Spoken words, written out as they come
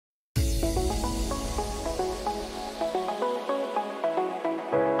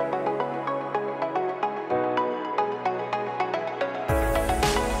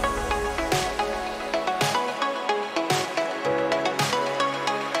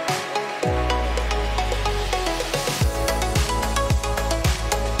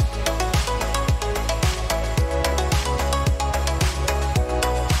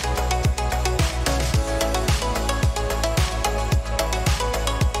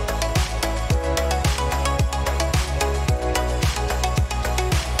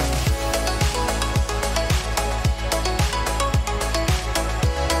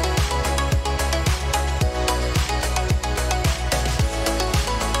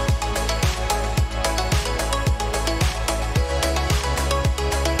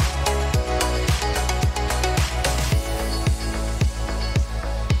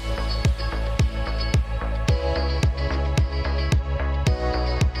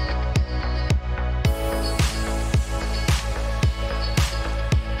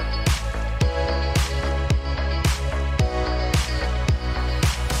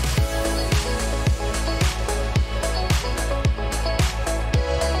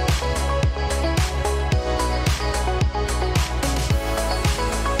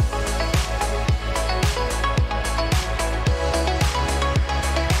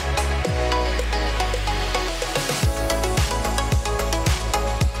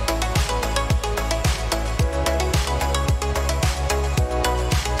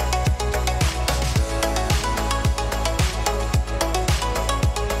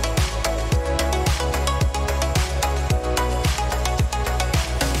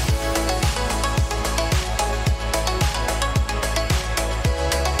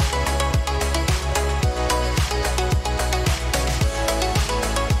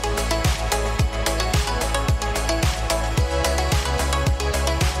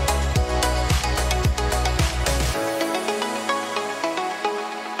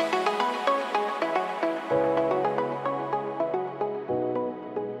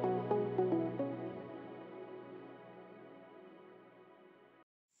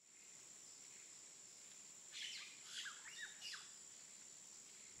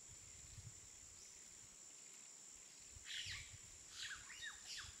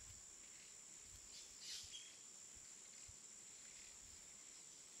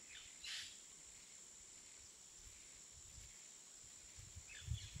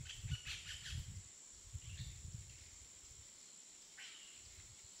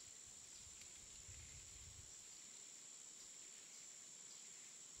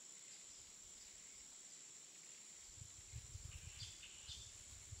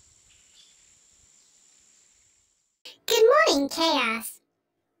morning, Chaos.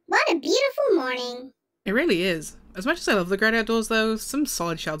 What a beautiful morning. It really is. As much as I love the great outdoors, though, some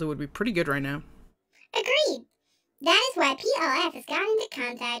solid shelter would be pretty good right now. Agreed. That is why PLF has got into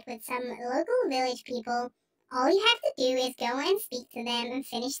contact with some local village people. All you have to do is go and speak to them and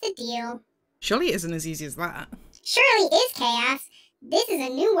finish the deal. Surely it isn't as easy as that. Surely is, Chaos. This is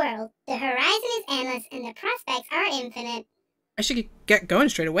a new world. The horizon is endless and the prospects are infinite. I should get going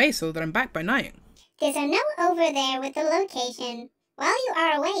straight away so that I'm back by night. There's a note over there with the location. While you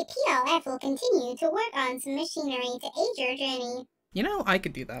are away, PLF will continue to work on some machinery to aid your journey. You know, I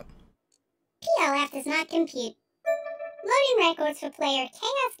could do that. PLF does not compute. Loading records for player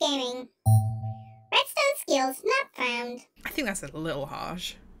Chaos Gaming. Redstone skills not found. I think that's a little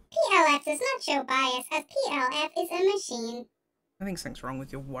harsh. PLF does not show bias as PLF is a machine. I think something's wrong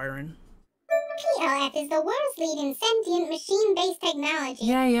with your wiring. PLF is the world's leading sentient machine-based technology.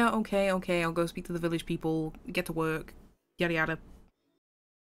 Yeah, okay. I'll go speak to the village people, get to work, yada yada.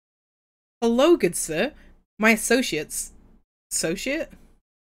 Hello, good sir. My associates. Associate?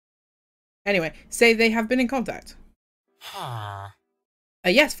 Anyway, say they have been in contact.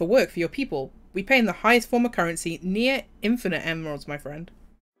 Yes, for work, for your people. We pay in the highest form of currency, near infinite emeralds, my friend.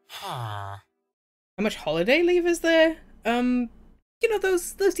 How much holiday leave is there? You know,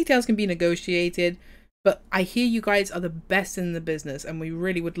 those details can be negotiated, but I hear you guys are the best in the business, and we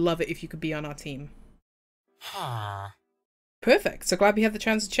really would love it if you could be on our team. Perfect, so glad we had the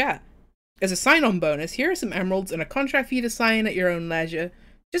chance to chat. As a sign-on bonus, here are some emeralds and a contract for you to sign at your own leisure.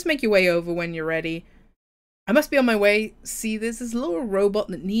 Just make your way over when you're ready. I must be on my way. See, there's this little robot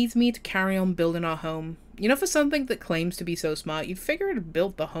that needs me to carry on building our home. You know, for something that claims to be so smart, you'd figure it had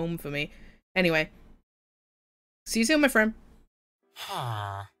built the home for me. Anyway, see you soon, my friend.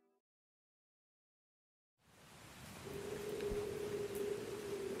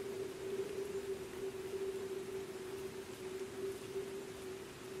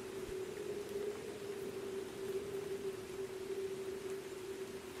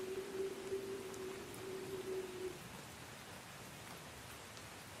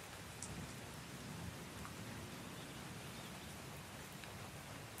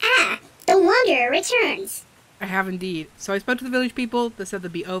 The Wanderer returns. I have indeed. So I spoke to the village people. They said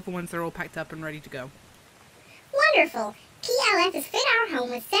they'd be over once they're all packed up and ready to go. Wonderful. PLF has fit our home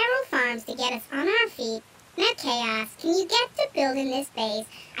with several farms to get us on our feet. Now, Chaos, can you get to building this base?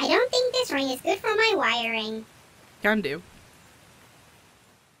 I don't think this ring is good for my wiring. Can do.